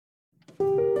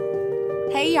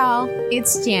Hey y'all,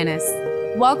 it's Janice.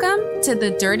 Welcome to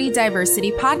the Dirty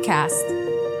Diversity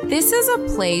Podcast. This is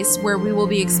a place where we will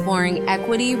be exploring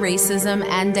equity, racism,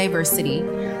 and diversity.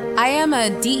 I am a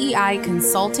DEI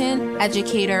consultant,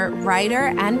 educator,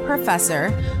 writer, and professor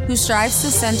who strives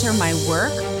to center my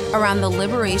work around the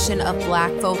liberation of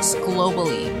Black folks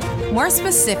globally. More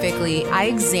specifically, I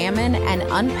examine and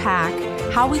unpack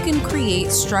how we can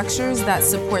create structures that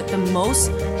support the most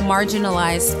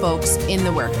marginalized folks in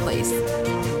the workplace.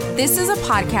 This is a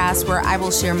podcast where I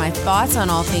will share my thoughts on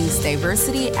all things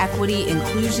diversity, equity,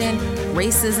 inclusion,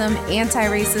 racism,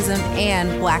 anti-racism,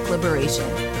 and Black liberation.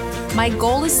 My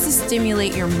goal is to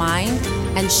stimulate your mind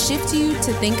and shift you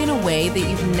to think in a way that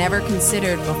you've never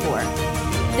considered before.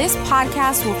 This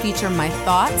podcast will feature my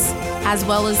thoughts as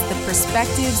well as the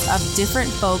perspectives of different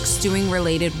folks doing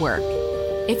related work.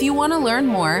 If you want to learn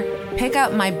more, pick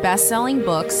up my best-selling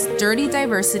books, Dirty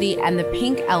Diversity and The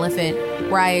Pink Elephant,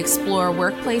 where I explore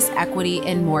workplace equity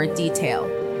in more detail.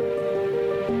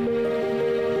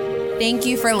 Thank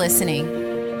you for listening.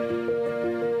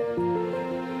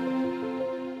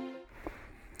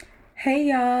 Hey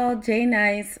y'all, Jay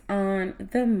Nice on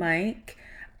the mic.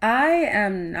 I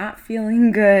am not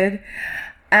feeling good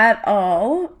at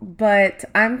all, but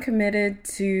I'm committed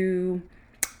to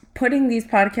putting these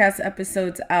podcast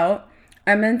episodes out.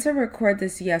 I meant to record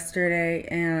this yesterday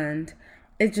and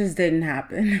it just didn't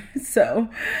happen. So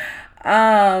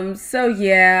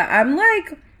yeah, I'm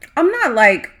not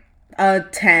like a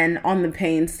 10 on the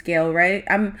pain scale, right?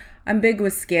 I'm big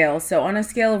with scale. So on a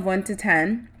scale of 1 to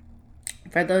 10,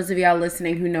 for those of y'all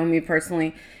listening who know me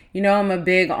personally, you know I'm a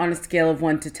big on a scale of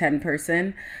 1 to 10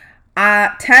 person.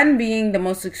 10 being the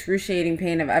most excruciating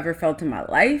pain I've ever felt in my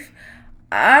life.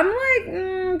 I'm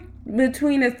like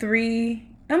between a 3.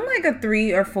 I'm like a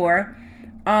 3 or 4.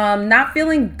 Not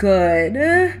feeling good.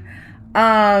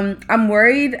 I'm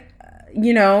worried,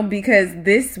 because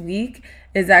this week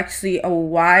is actually a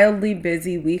wildly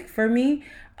busy week for me.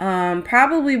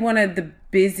 Probably one of the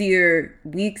busier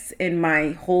weeks in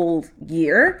my whole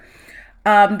year.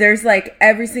 There's like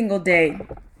every single day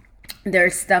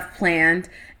there's stuff planned.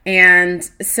 And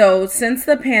so since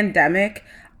the pandemic,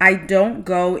 I don't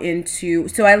go into,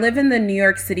 so I live in the New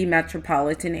York City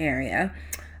metropolitan area.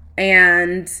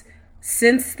 And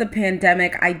since the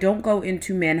pandemic, I don't go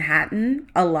into Manhattan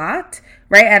a lot,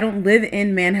 right? I don't live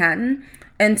in Manhattan.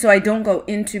 And so I don't go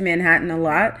into Manhattan a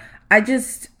lot.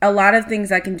 A lot of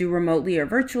things I can do remotely or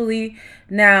virtually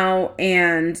now.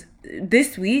 And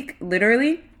this week,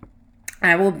 literally,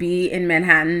 I will be in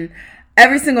Manhattan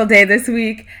every single day this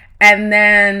week. And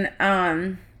then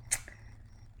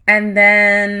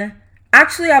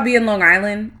actually I'll be in Long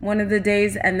Island one of the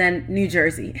days, and then New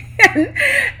Jersey.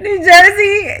 New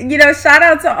Jersey, shout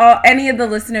out to any of the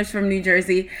listeners from New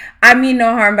Jersey. I mean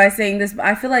no harm by saying this, but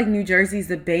I feel like New Jersey is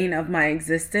the bane of my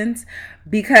existence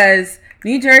because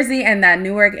New Jersey and that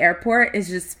Newark airport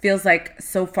feels like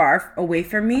so far away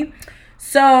from me.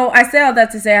 So I say all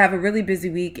that to say I have a really busy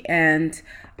week and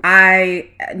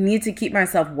I need to keep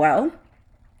myself well.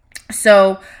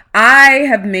 So I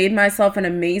have made myself an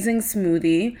amazing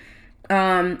smoothie.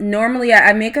 Normally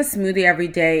I make a smoothie every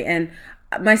day, and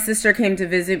my sister came to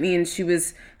visit me and she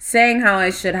was saying how I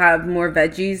should have more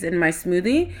veggies in my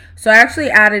smoothie. So I actually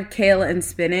added kale and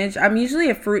spinach. I'm usually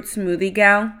a fruit smoothie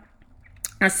gal.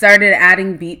 I started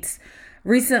adding beets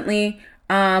recently,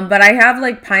 but I have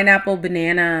like pineapple,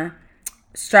 banana,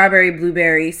 strawberry,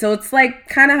 blueberry. So it's like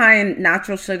kind of high in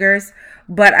natural sugars.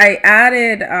 But I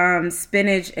added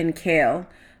spinach and kale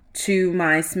to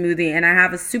my smoothie, and I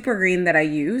have a super green that I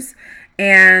use.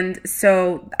 And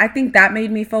so I think that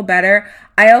made me feel better.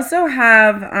 I also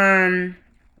have,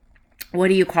 what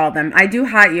do you call them? I do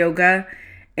hot yoga,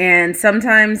 and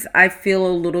sometimes I feel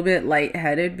a little bit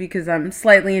lightheaded because I'm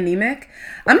slightly anemic.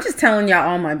 I'm just telling y'all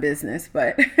all my business,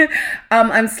 but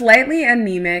I'm slightly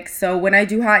anemic. So when I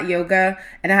do hot yoga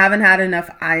and I haven't had enough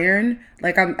iron,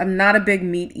 like I'm not a big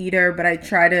meat eater, but I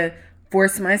try to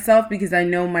force myself because I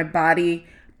know my body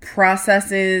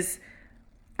processes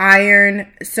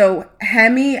iron. So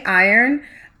hemi-iron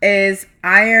is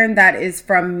iron that is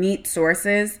from meat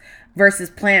sources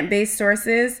versus plant-based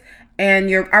sources.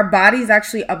 And our bodies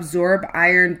actually absorb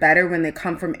iron better when they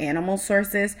come from animal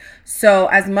sources. So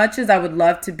as much as I would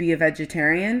love to be a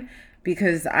vegetarian,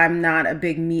 because I'm not a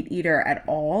big meat eater at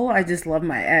all, I just love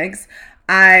my eggs.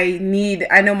 I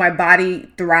know my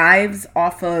body thrives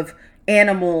off of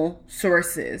animal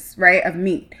sources, right, of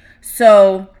meat.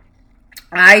 So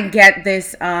I get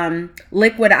this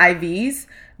liquid IVs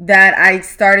that I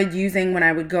started using when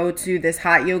I would go to this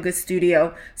hot yoga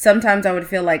studio. Sometimes I would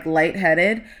feel like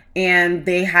lightheaded, and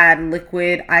they had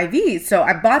liquid IVs. So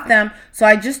I bought them. So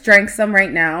I just drank some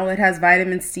right now. It has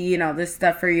vitamin C and all this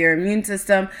stuff for your immune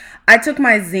system. I took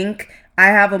my zinc. I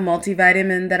have a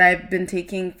multivitamin that I've been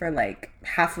taking for like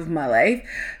half of my life.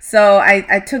 So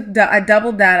I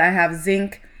doubled that. I have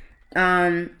zinc.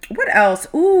 What else?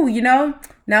 Ooh, now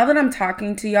that I'm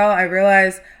talking to y'all, I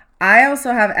realize I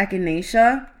also have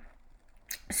echinacea.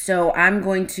 So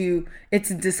it's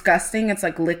disgusting. It's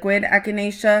like liquid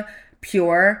echinacea,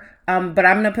 pure. But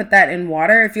I'm going to put that in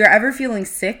water. If you're ever feeling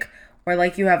sick or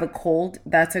like you have a cold,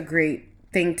 that's a great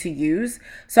thing to use.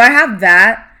 So I have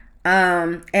that.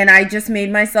 And I just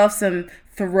made myself some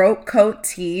throat coat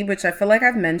tea, which I feel like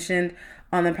I've mentioned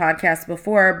on the podcast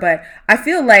before, but I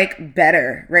feel like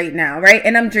better right now, right?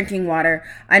 And I'm drinking water.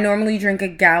 I normally drink a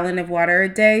gallon of water a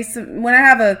day. So when I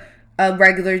have a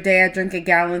regular day, I drink a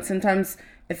gallon. Sometimes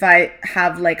if I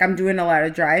have I'm doing a lot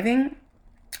of driving,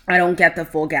 I don't get the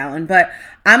full gallon, but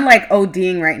I'm like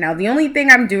ODing right now. The only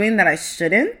thing I'm doing that I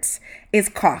shouldn't is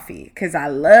coffee, because I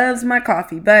loves my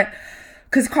coffee, but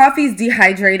because coffee is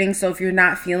dehydrating. So if you're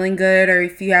not feeling good or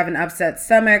if you have an upset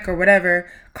stomach or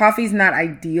whatever, coffee's not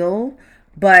ideal.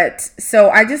 But so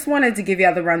I just wanted to give you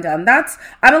all the rundown.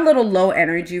 I'm a little low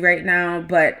energy right now,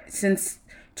 but since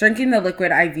drinking the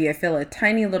liquid IV, I feel a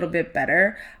tiny little bit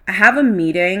better. I have a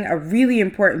meeting, a really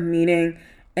important meeting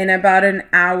in about an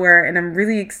hour, and I'm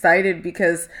really excited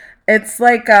because it's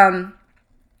like,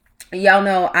 y'all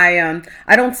know I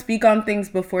don't speak on things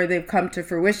before they've come to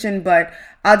fruition, but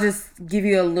I'll just give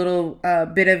you a little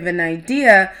bit of an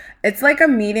idea. It's like a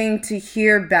meeting to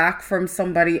hear back from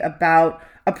somebody about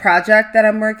a project that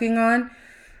I'm working on.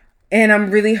 And I'm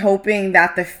really hoping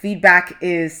that the feedback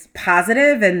is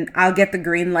positive and I'll get the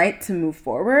green light to move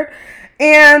forward.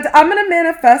 And I'm going to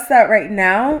manifest that right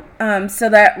now, so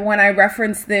that when I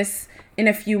reference this in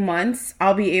a few months,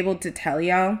 I'll be able to tell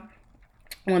y'all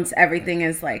once everything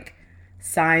is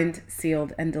signed,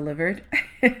 sealed, and delivered.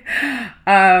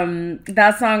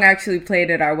 That song actually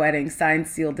played at our wedding, Signed,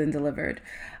 Sealed, and Delivered.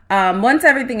 Once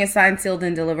everything is signed, sealed,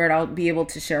 and delivered, I'll be able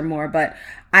to share more. But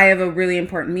I have a really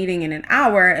important meeting in an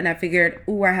hour, and I figured,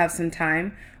 I have some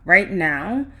time right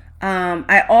now.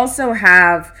 I also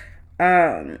have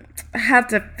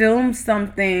to film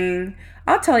something.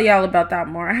 I'll tell y'all about that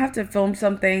more. I have to film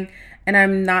something, and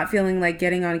I'm not feeling like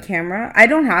getting on camera. I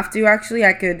don't have to, actually.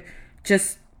 I could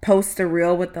just post a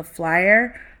reel with the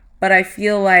flyer, but I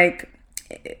feel like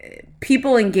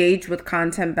people engage with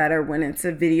content better when it's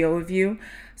a video of you.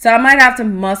 So I might have to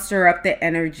muster up the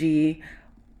energy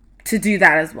to do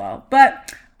that as well.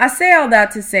 But I say all that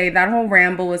to say, that whole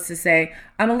ramble was to say,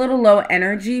 I'm a little low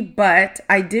energy, but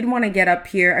I did want to get up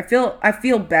here. I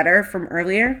feel better from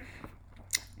earlier,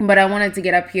 but I wanted to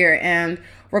get up here and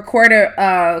record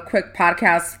a quick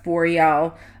podcast for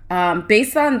y'all,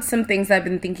 based on some things I've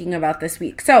been thinking about this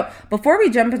week. So before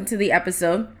we jump into the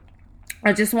episode,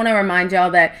 I just want to remind y'all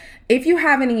that if you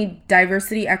have any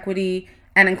diversity, equity,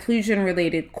 and inclusion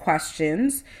related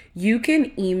questions, you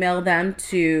can email them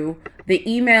to the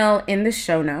email in the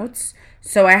show notes.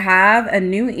 So I have a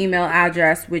new email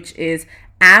address, which is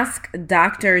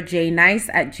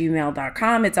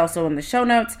askdrjnice@gmail.com. It's also in the show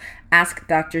notes,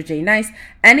 askdrjnice.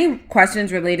 Any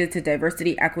questions related to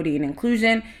diversity, equity, and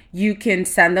inclusion, you can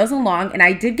send those along. And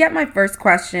I did get my first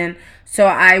question, so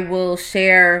I will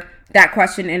share that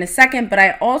question in a second, but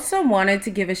I also wanted to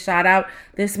give a shout out.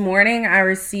 This morning, I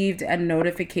received a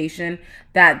notification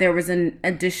that there was an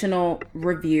additional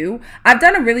review. I've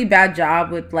done a really bad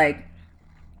job with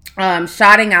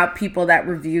shouting out people that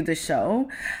review the show.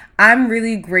 I'm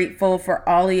really grateful for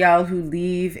all of y'all who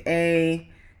leave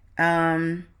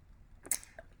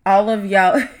all of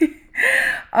y'all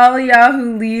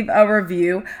who leave a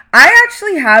review. I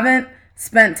actually haven't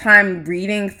spent time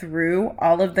reading through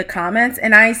all of the comments,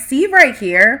 and I see right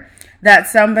here that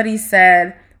somebody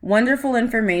said, wonderful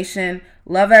information,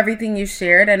 love everything you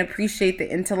shared, and appreciate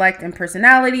the intellect and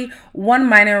personality. One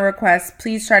minor request,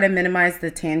 please try to minimize the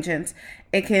tangents.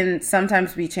 It can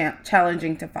sometimes be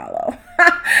challenging to follow.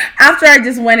 After I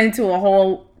just went into a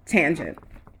whole tangent.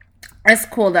 That's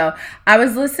cool though. I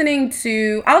was listening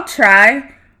to, I'll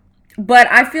try, but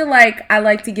I feel like I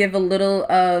like to give a little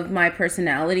of my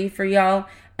personality for y'all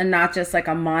and not just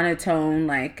a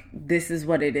monotone, this is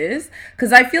what it is.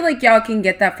 Because I feel like y'all can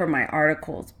get that from my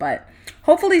articles. But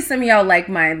hopefully some of y'all like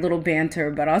my little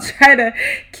banter, but I'll try to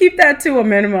keep that to a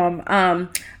minimum.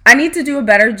 I need to do a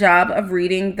better job of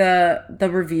reading the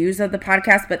reviews of the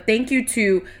podcast. But thank you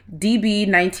to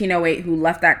DB1908 who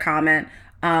left that comment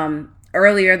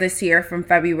earlier this year from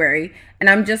February. And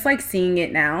I'm just seeing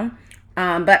it now.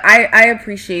 But I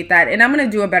appreciate that. And I'm going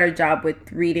to do a better job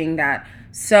with reading that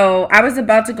So I was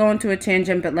about to go into a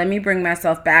tangent, but let me bring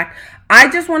myself back. I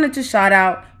just wanted to shout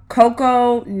out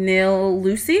Coco Nil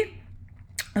Lucy,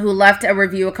 who left a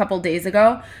review a couple days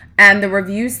ago. And the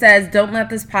review says, "Don't let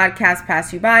this podcast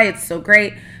pass you by. It's so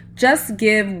great. Just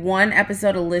give one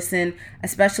episode a listen,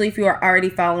 especially if you are already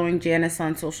following Janice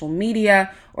on social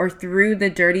media or through the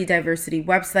Dirty Diversity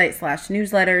website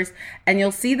 /newsletters. And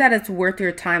you'll see that it's worth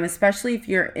your time, especially if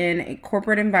you're in a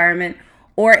corporate environment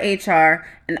or HR.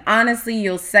 And honestly,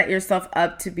 you'll set yourself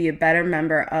up to be a better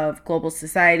member of global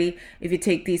society if you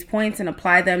take these points and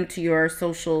apply them to your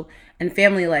social and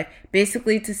family life."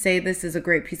 Basically, to say this is a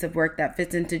great piece of work that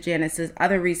fits into Janice's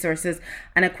other resources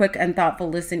and a quick and thoughtful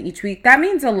listen each week. That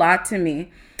means a lot to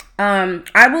me.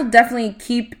 I will definitely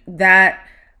keep that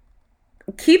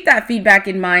feedback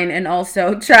in mind and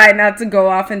also try not to go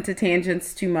off into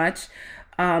tangents too much.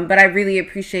 But I really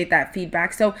appreciate that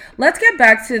feedback. So let's get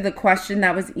back to the question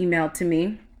that was emailed to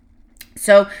me.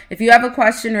 So if you have a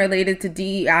question related to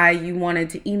DEI you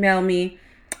wanted to email me,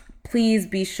 please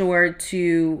be sure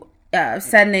to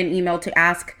send an email to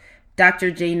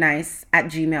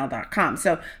askdrjnice@gmail.com.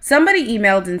 So somebody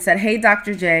emailed and said, "Hey,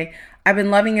 Dr. J, I've been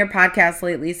loving your podcast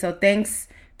lately, so thanks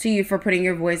to you for putting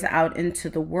your voice out into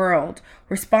the world.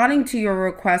 Responding to your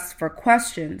request for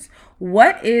questions,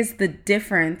 what is the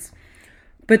difference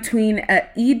between an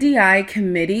EDI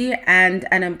committee and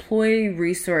an employee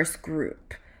resource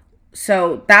group?"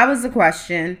 So that was the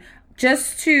question.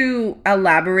 Just to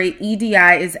elaborate,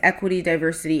 EDI is equity,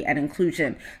 diversity, and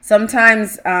inclusion.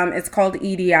 Sometimes it's called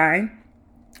EDI.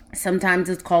 Sometimes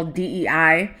it's called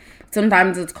DEI.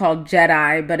 Sometimes it's called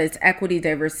JEDI, but it's equity,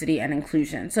 diversity, and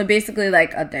inclusion. So basically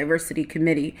like a diversity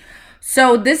committee.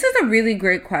 So this is a really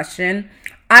great question.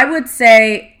 I would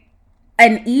say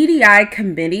an EDI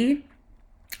committee,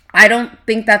 I don't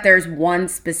think that there's one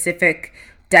specific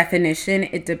definition.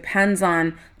 It depends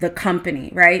on the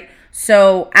company, right?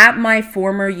 So at my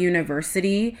former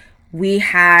university, we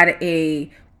had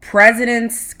a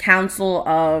president's council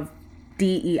of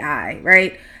DEI,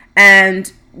 right?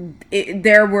 And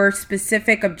there were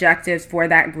specific objectives for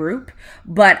that group,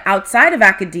 but outside of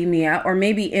academia, or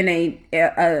maybe in a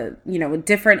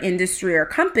different industry or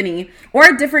company or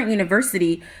a different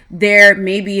university, there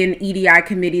may be an EDI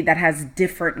committee that has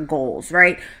different goals,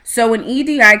 right? So an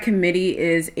EDI committee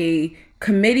is a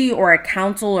committee or a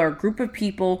council or a group of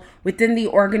people within the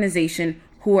organization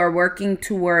who are working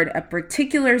toward a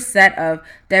particular set of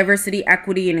diversity,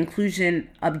 equity, and inclusion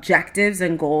objectives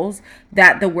and goals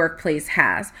that the workplace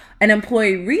has. An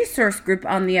employee resource group,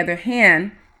 on the other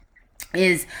hand,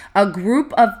 is a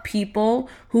group of people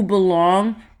who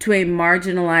belong to a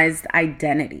marginalized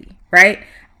identity, right?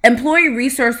 Employee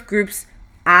resource groups,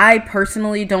 I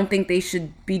personally don't think they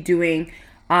should be doing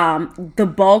the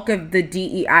bulk of the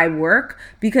DEI work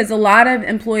because a lot of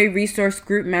employee resource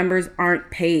group members aren't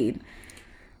paid.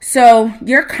 So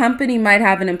your company might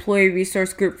have an employee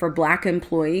resource group for Black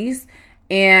employees,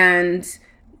 and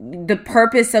the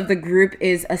purpose of the group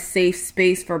is a safe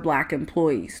space for Black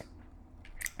employees.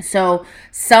 So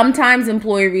sometimes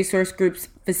employee resource groups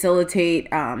facilitate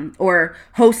or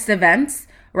host events,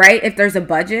 right? If there's a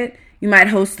budget, you might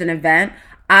host an event.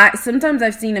 Sometimes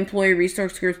I've seen employee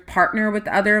resource groups partner with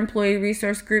other employee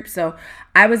resource groups. So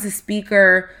I was a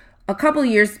speaker a couple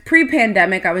years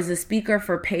pre-pandemic. I was a speaker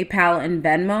for PayPal and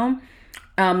Venmo,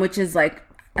 which is like,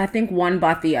 I think one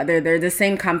bought the other. They're the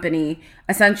same company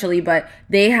essentially, but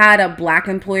they had a Black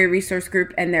employee resource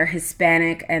group and their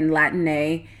Hispanic and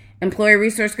Latina employee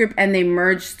resource group, and they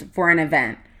merged for an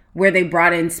event where they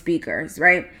brought in speakers,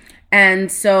 right? And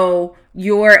so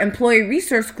your employee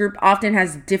resource group often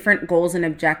has different goals and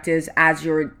objectives as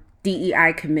your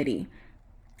DEI committee.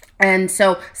 And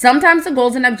so sometimes the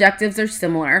goals and objectives are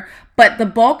similar, but the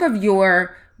bulk of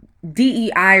your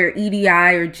DEI or EDI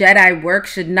or JEDI work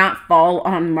should not fall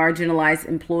on marginalized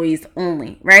employees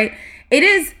only, right? It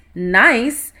is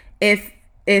nice if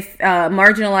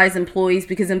marginalized employees,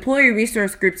 because employee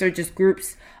resource groups are just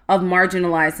groups of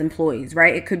marginalized employees,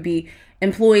 right? It could be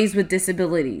employees with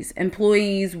disabilities,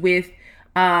 employees with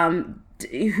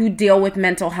who deal with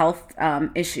mental health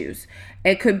issues.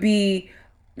 It could be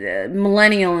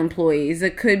millennial employees.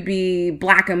 It could be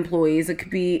Black employees. It could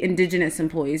be indigenous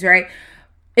employees, right?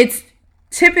 It's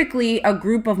typically a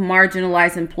group of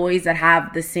marginalized employees that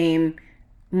have the same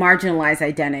marginalized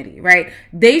identity, right?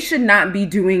 They should not be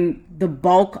doing the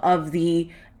bulk of the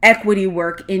equity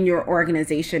work in your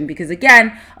organization because,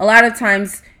 again, a lot of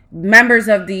times members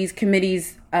of these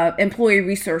committees, employee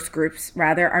resource groups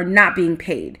rather, are not being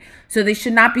paid. So they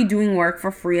should not be doing work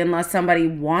for free unless somebody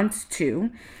wants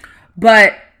to.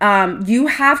 But you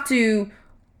have to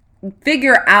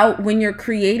figure out when you're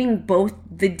creating both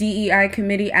the DEI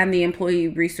committee and the employee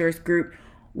resource group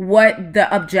what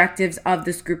the objectives of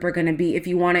this group are going to be if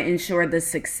you want to ensure the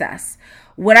success.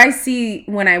 What I see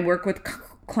when I work with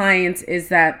clients is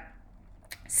that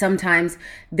sometimes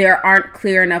there aren't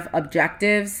clear enough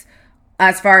objectives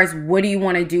as far as what do you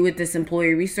want to do with this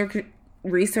employee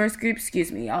resource group.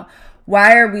 Excuse me, y'all.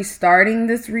 Why are we starting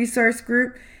this resource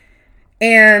group?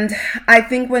 And I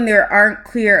think when there aren't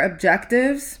clear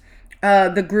objectives,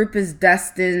 the group is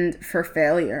destined for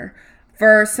failure.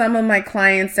 For some of my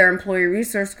clients, their employee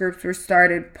resource groups were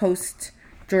started post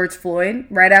George Floyd,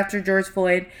 right after George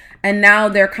Floyd, and now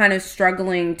they're kind of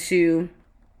struggling to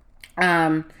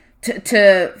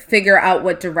figure out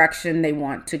what direction they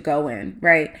want to go in,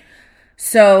 right?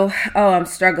 So, I'm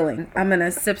struggling. I'm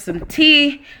gonna sip some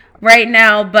tea right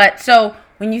now. But so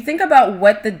when you think about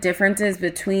what the difference is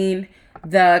between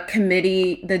the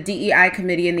committee, the DEI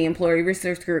committee, and the employee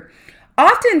resource group,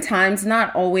 oftentimes,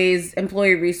 not always,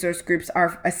 employee resource groups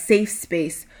are a safe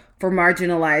space for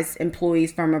marginalized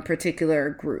employees from a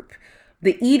particular group.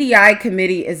 The EDI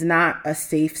committee is not a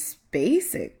safe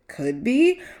space. It could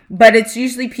be, but it's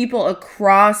usually people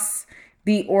across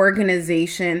the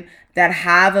organization that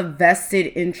have a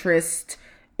vested interest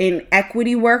in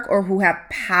equity work or who have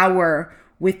power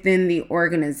within the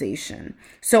organization.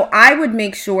 So I would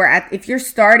make sure if you're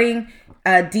starting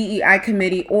a DEI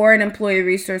committee or an employee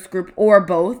resource group or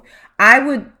both, I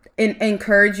would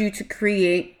encourage you to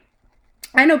create,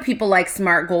 I know people like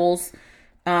SMART goals,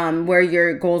 where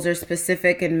your goals are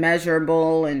specific and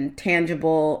measurable and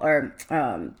tangible, or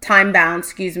time bound,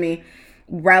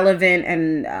 relevant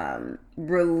and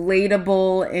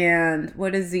relatable. And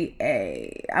what is the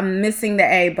A? I'm missing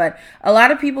the A, but a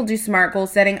lot of people do SMART goal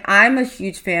setting. I'm a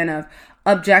huge fan of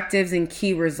objectives and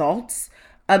key results.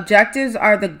 Objectives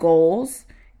are the goals.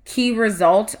 Key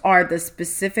results are the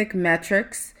specific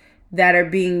metrics that are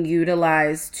being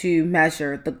utilized to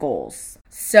measure the goals.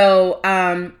 So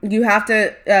you have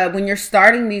to, when you're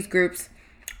starting these groups,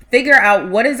 figure out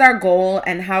what is our goal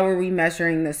and how are we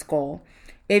measuring this goal.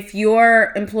 If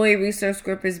your employee resource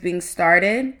group is being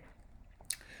started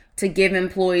to give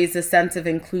employees a sense of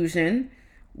inclusion,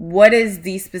 what is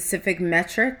the specific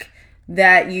metric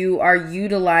that you are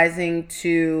utilizing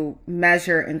to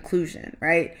measure inclusion,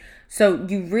 right? So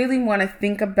you really want to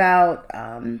think about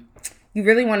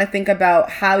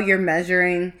how you're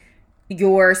measuring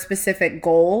your specific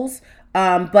goals.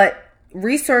 But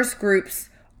resource groups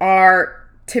are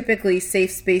typically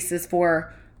safe spaces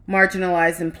for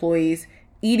marginalized employees.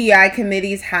 EDI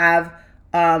committees have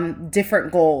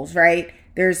different goals, right?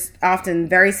 There's often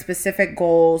very specific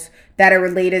goals that are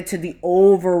related to the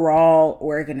overall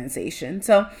organization.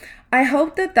 So I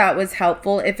hope that was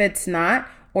helpful. If it's not,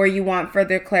 or you want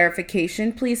further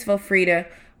clarification, please feel free to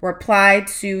reply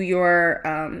to your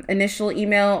initial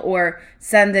email or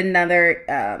send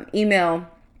another email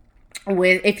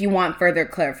if you want further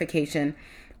clarification.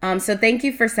 So thank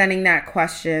you for sending that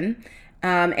question.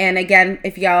 And again,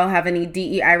 if y'all have any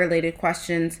DEI related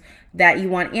questions that you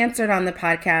want answered on the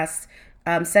podcast,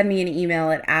 send me an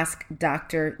email at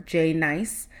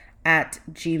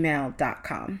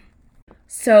askdrjnice@gmail.com.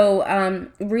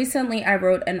 So recently I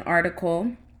wrote an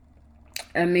article,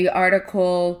 and the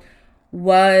article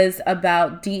was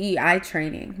about DEI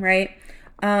training, right?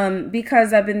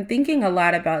 Because I've been thinking a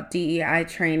lot about DEI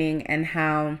training and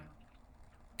how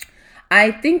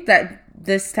I think that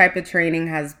this type of training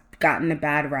has gotten a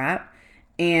bad rap,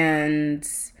 and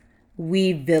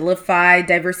we vilify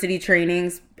diversity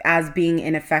trainings as being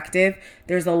ineffective.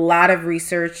 There's a lot of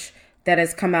research that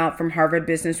has come out from Harvard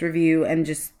Business Review and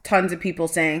just tons of people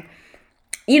saying,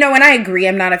 and I agree,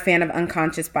 I'm not a fan of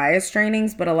unconscious bias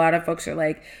trainings, but a lot of folks are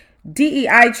like,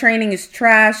 DEI training is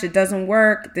trash, it doesn't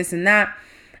work, this and that.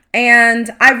 And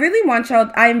I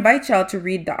invite y'all to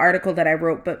read the article that I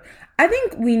wrote, but I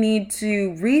think we need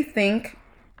to rethink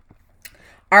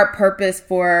our purpose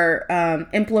for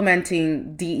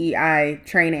implementing DEI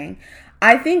training.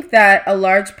 I think that a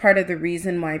large part of the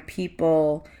reason why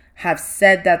people have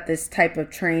said that this type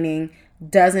of training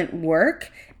doesn't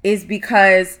work is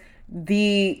because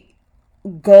the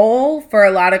goal for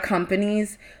a lot of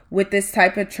companies with this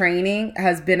type of training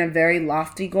has been a very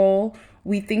lofty goal.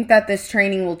 We think that this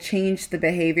training will change the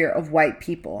behavior of white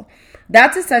people.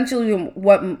 That's essentially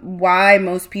why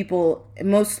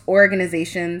most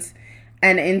organizations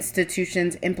and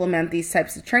institutions implement these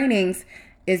types of trainings,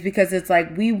 is because it's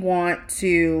like we want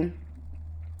to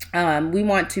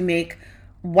make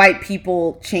white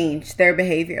people change their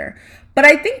behavior. But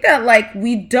I think that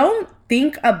we don't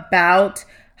think about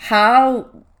how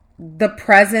the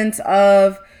presence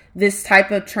of this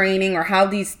type of training or how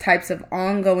these types of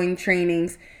ongoing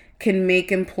trainings can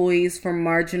make employees from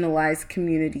marginalized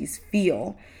communities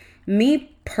feel.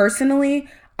 Me personally,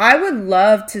 I would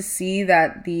love to see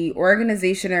that the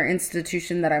organization or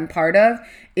institution that I'm part of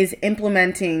is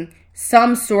implementing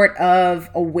some sort of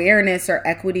awareness or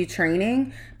equity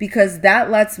training, because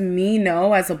that lets me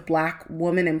know as a Black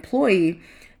woman employee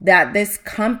that this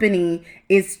company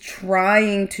is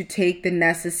trying to take the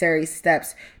necessary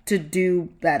steps to do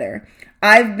better.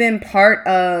 I've never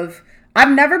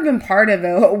been part of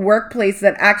a workplace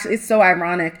that actually, it's so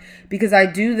ironic because I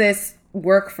do this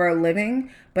work for a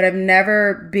living, but I've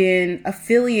never been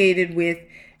affiliated with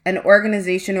an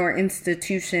organization or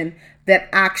institution that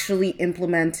actually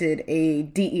implemented a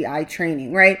DEI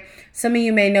training, right? Some of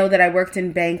you may know that I worked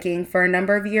in banking for a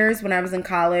number of years when I was in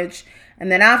college.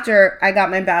 And then after I got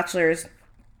my bachelor's,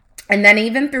 and then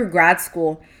even through grad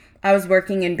school, I was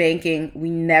working in banking.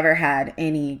 We never had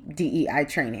any DEI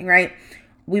training, right?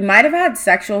 We might have had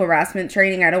sexual harassment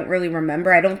training. I don't really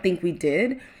remember. I don't think we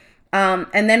did.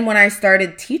 And then when I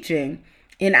started teaching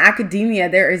in academia,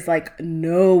 there is like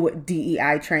no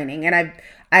DEI training. And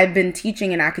I've been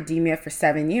teaching in academia for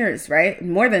 7 years, right?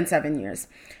 More than 7 years.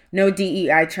 No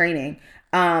DEI training.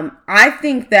 I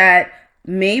think that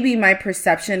maybe my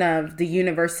perception of the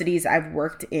universities I've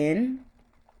worked in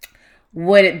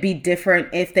would it be different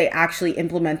if they actually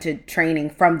implemented training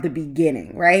from the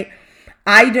beginning, right?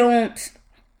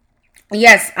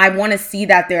 Yes, I want to see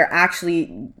that they're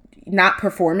actually not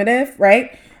performative,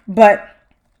 right? But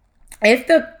if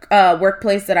the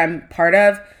workplace that I'm part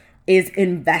of is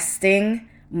investing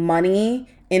money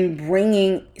in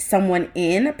bringing someone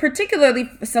in, particularly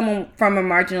someone from a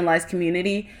marginalized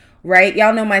community, right?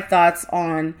 Y'all know my thoughts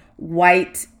on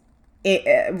white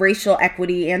racial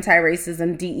equity,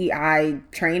 anti-racism, DEI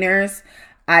trainers.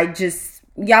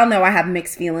 Y'all know I have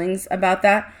mixed feelings about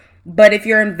that. But if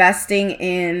you're investing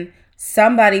in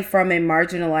somebody from a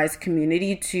marginalized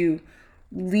community to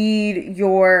lead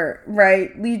your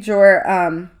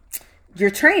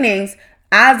trainings,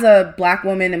 as a Black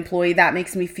woman employee, that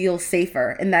makes me feel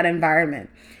safer in that environment.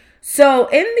 So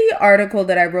in the article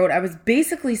that I wrote, I was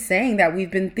basically saying that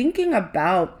we've been thinking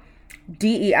about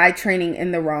DEI training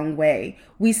in the wrong way.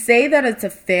 We say that it's a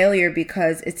failure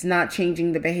because it's not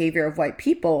changing the behavior of white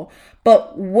people.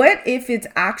 But what if it's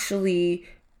actually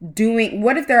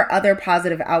what if there are other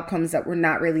positive outcomes that we're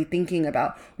not really thinking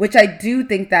about? Which I do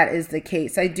think that is the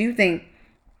case. I do think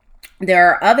there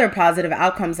are other positive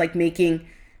outcomes, like making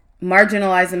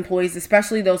marginalized employees,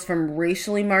 especially those from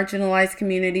racially marginalized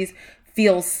communities,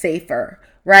 feel safer,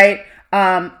 right?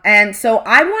 And so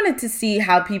I wanted to see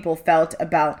how people felt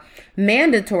about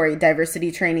mandatory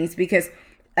diversity trainings because,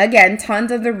 again,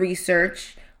 tons of the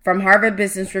research from Harvard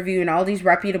Business Review and all these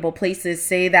reputable places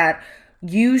say that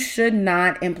you should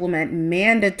not implement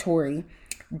mandatory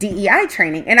DEI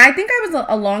training. And I think I was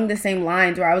along the same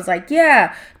lines where I was like,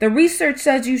 yeah, the research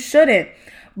says you shouldn't.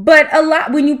 But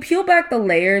when you peel back the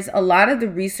layers, a lot of the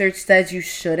research says you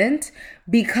shouldn't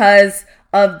because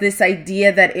of this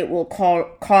idea that it will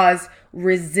cause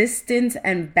resistance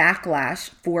and backlash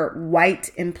for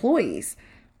white employees.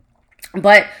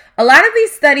 But a lot of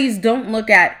these studies don't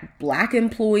look at Black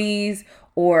employees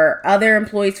or other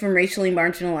employees from racially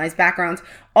marginalized backgrounds.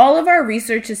 All of our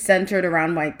research is centered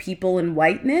around white people and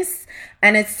whiteness.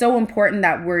 And it's so important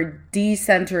that we're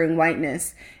decentering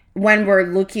whiteness when we're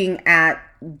looking at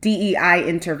DEI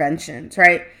interventions,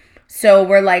 right? So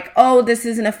we're like, oh, this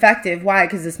isn't effective. Why?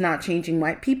 Because it's not changing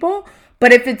white people.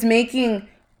 But if it's making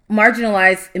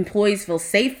marginalized employees feel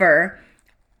safer,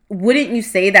 wouldn't you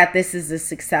say that this is a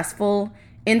successful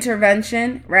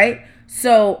intervention, right?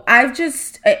 So I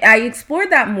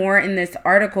explored that more in this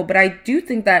article, but I do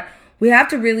think that we have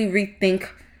to really rethink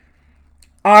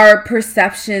our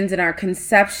perceptions and our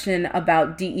conception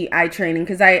about DEI training,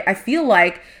 because I feel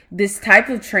like this type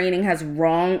of training has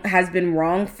been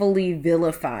wrongfully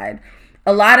vilified.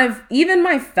 A lot of even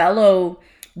my fellow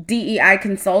DEI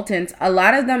consultants, a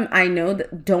lot of them I know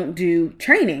that don't do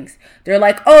trainings. They're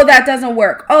like, oh, that doesn't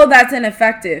work. Oh, that's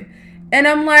ineffective. And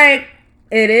I'm like,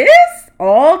 it is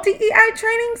all DEI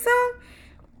training. So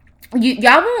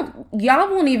y'all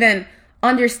won't even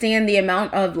understand the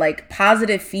amount of like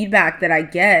positive feedback that I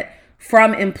get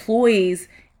from employees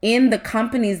in the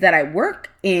companies that I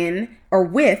work in or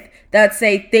with that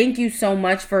say, thank you so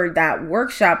much for that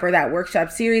workshop or that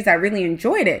workshop series. I really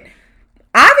enjoyed it.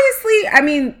 Obviously, I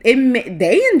mean,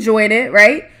 they enjoyed it,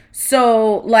 right?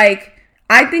 So like,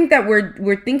 I think that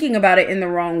we're thinking about it in the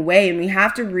wrong way, and we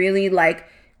have to really like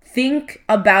think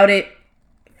about it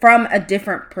from a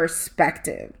different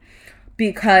perspective,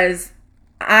 because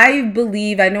I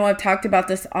believe, I know I've talked about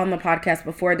this on the podcast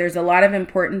before, there's a lot of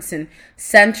importance in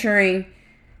centering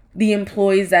the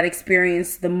employees that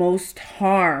experience the most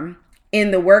harm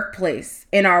in the workplace,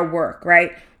 in our work,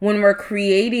 right? When we're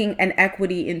creating an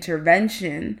equity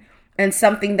intervention and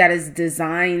something that is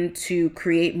designed to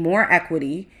create more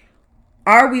equity,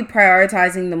 are we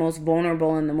prioritizing the most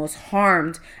vulnerable and the most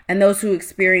harmed and those who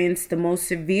experience the most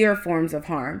severe forms of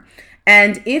harm?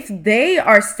 And if they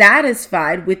are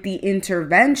satisfied with the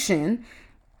intervention,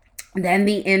 then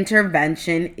the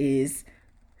intervention is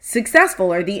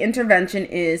successful, or the intervention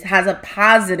has a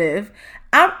positive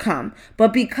outcome.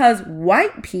 But because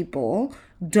white people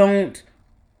don't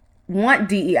want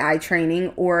DEI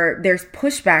training, or there's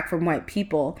pushback from white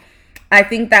people, I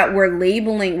think that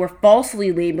we're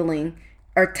falsely labeling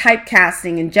or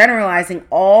typecasting and generalizing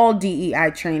all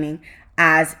DEI training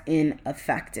as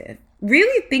ineffective.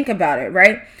 Really think about it,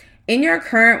 right? In your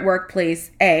current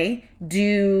workplace,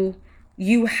 do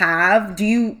you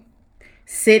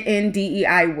sit in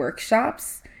DEI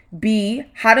workshops? B,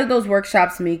 how do those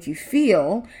workshops make you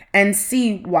feel? And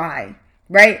C, why,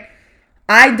 right?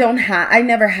 I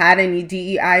never had any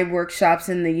DEI workshops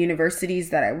in the universities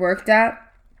that I worked at,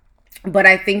 but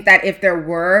I think that if there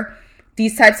were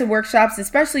these types of workshops,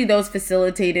 especially those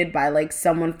facilitated by like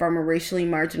someone from a racially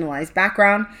marginalized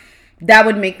background, that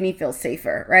would make me feel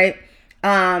safer, right?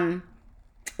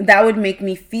 That would make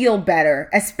me feel better,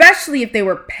 especially if they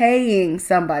were paying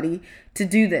somebody to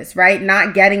do this, right?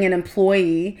 Not getting an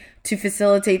employee to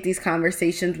facilitate these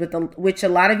conversations, which a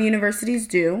lot of universities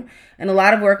do. And a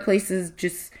lot of workplaces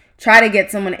just try to get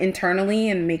someone internally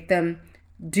and make them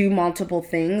do multiple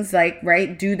things, like,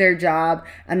 right, do their job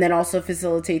and then also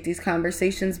facilitate these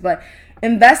conversations. But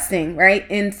investing, right,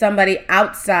 in somebody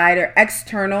outside or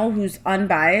external who's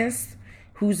unbiased,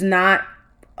 who's not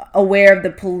aware of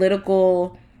the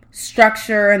political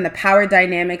structure and the power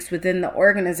dynamics within the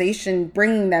organization,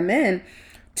 bringing them in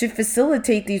to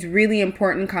facilitate these really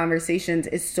important conversations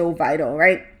is so vital,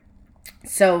 right?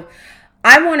 So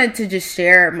I wanted to just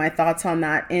share my thoughts on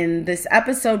that in this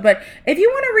episode. But if you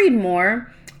want to read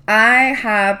more, I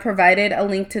have provided a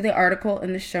link to the article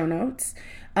in the show notes.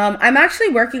 I'm actually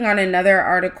working on another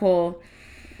article.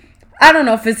 I don't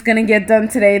know if it's going to get done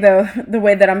today, though, the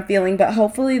way that I'm feeling, but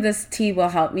hopefully this tea will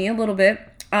help me a little bit.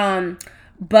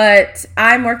 But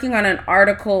I'm working on an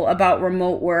article about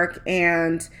remote work,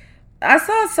 and I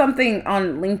saw something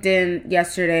on LinkedIn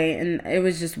yesterday and it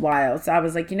was just wild. So I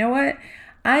was like, you know what?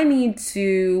 I need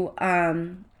to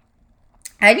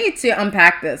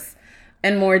unpack this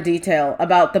in more detail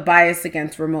about the bias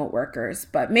against remote workers,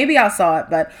 but maybe I'll saw it.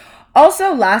 But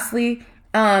also, lastly,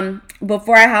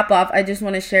 before I hop off, I just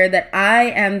want to share that I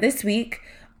am this week,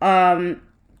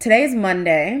 today is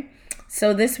Monday.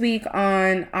 So this week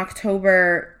on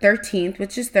October 13th,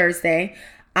 which is Thursday,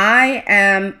 I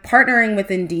am partnering with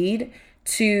Indeed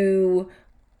to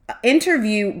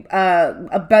interview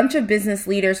a bunch of business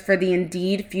leaders for the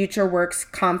Indeed Future Works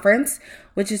Conference,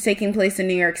 which is taking place in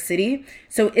New York City.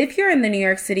 So if you're in the New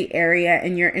York City area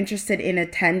and you're interested in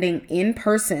attending in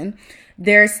person,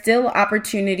 there's still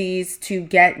opportunities to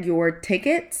get your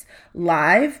tickets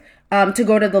live, to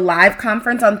go to the live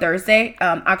conference on Thursday,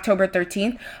 October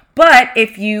 13th. But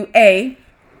if you,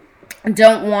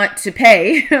 don't want to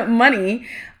pay money,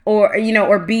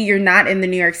 or B, you're not in the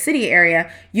New York City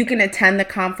area, you can attend the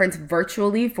conference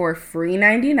virtually for free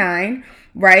 $99,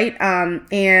 right?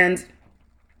 And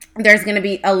there's going to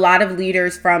be a lot of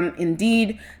leaders from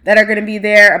Indeed that are going to be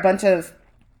there, a bunch of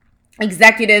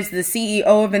executives. The CEO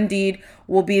of Indeed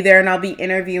will be there, and I'll be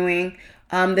interviewing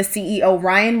the CEO.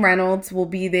 Ryan Reynolds will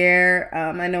be there.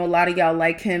 I know a lot of y'all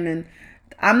like him, and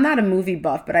I'm not a movie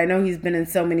buff, but I know he's been in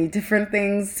so many different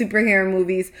things, superhero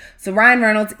movies. So Ryan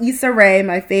Reynolds, Issa Rae,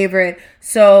 my favorite.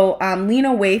 So Lena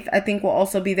Waithe, I think, will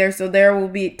also be there. So there will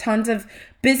be tons of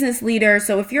business leaders.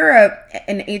 So if you're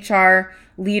an HR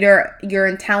leader, you're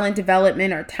in talent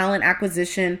development or talent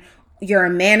acquisition, you're a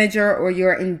manager, or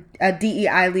you're a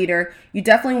DEI leader, you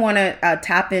definitely want to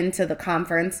tap into the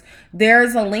conference.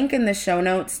 There's a link in the show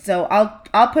notes. So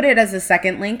I'll put it as a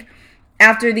second link.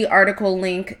 After the article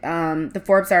link, the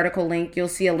Forbes article link, you'll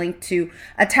see a link to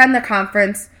attend the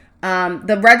conference.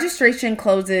 The registration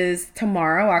closes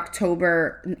tomorrow,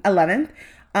 October 11th.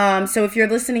 So if you're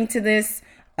listening to this,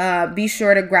 be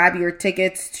sure to grab your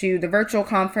tickets to the virtual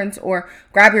conference or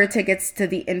grab your tickets to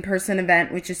the in-person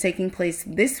event, which is taking place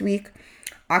this week,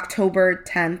 October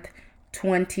 10th,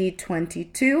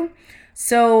 2022.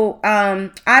 So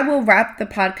I will wrap the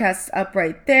podcast up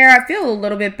right there. I feel a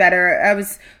little bit better. I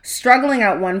was struggling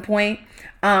at one point,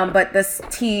 but this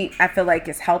tea I feel like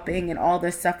is helping, and all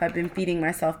this stuff I've been feeding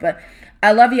myself. But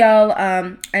I love y'all,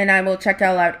 and I will check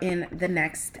y'all out in the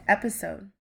next episode.